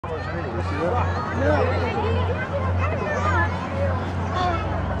I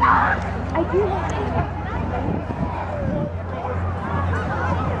do like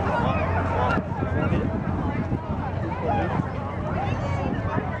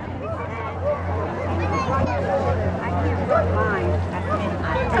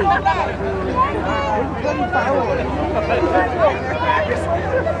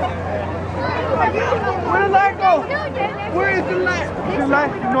Where the light go? Where is the light? Is the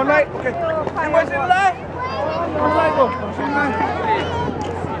light? No light? Okay. Hey, where's the light? Where's the light go? Where's the light?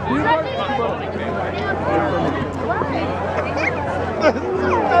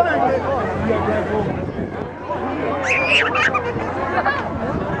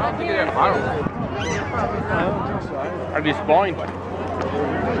 Are they spawning?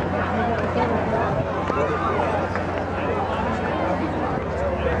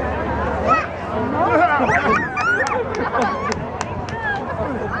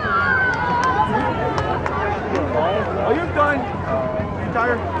 Oh, you're done. You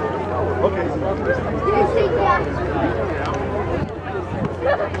tired? Okay.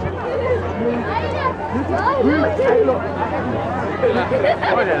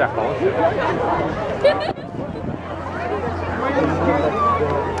 Olha da calça.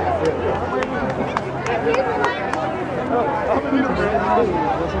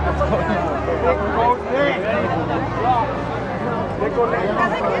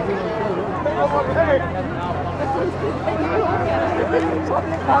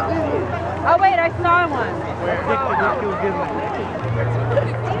 Oh wait, I saw one.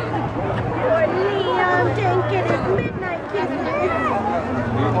 Leon didn't get his midnight kisses.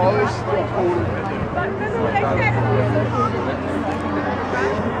 Always still cold.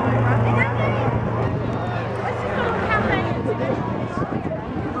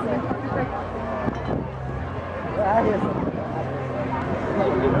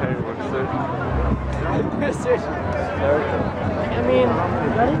 I mean,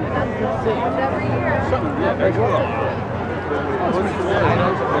 every year. Yeah, very cool.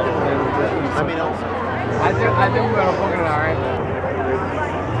 I think we're gonna book it alright.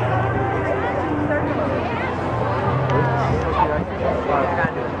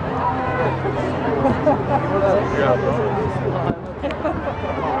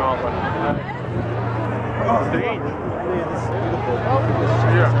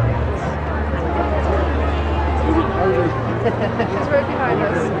 It's right behind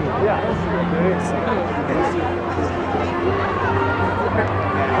us.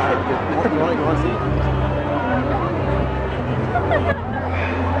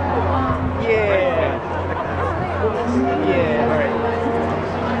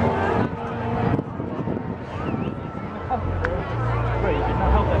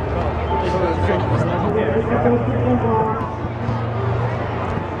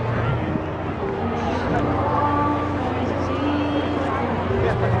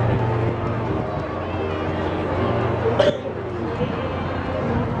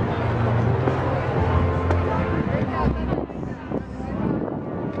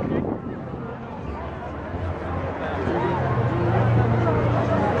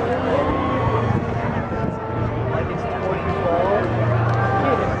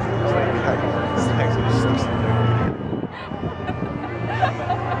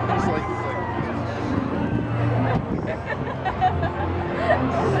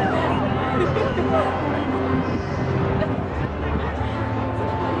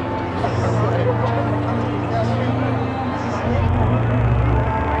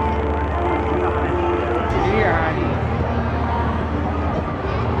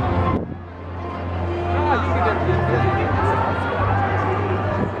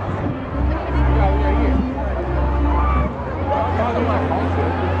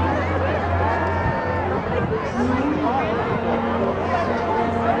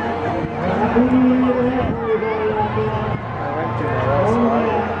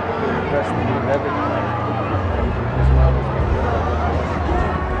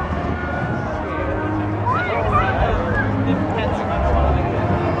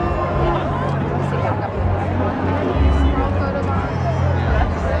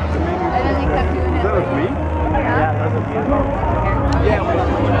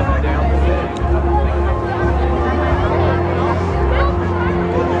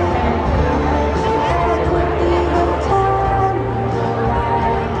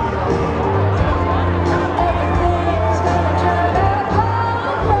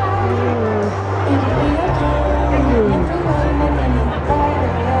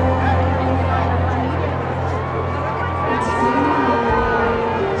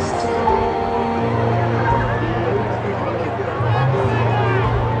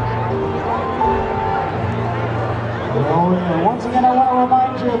 But once again, I want to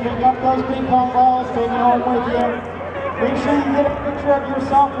remind you, pick up those ping pong balls, take it home with you. Make sure you get a picture of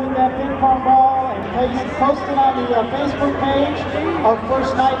yourself with that ping pong ball and post it on the Facebook page of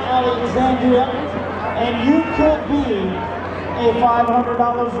First Night Alexandria. And you could be a $500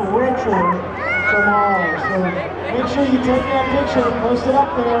 richer tomorrow. So make sure you take that picture and post it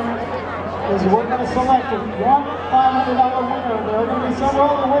up there, because we're going to select one $500 winner. There are going to be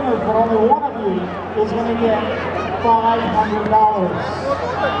several other winners, but only one of you is going to get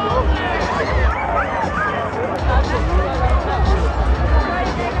 $500.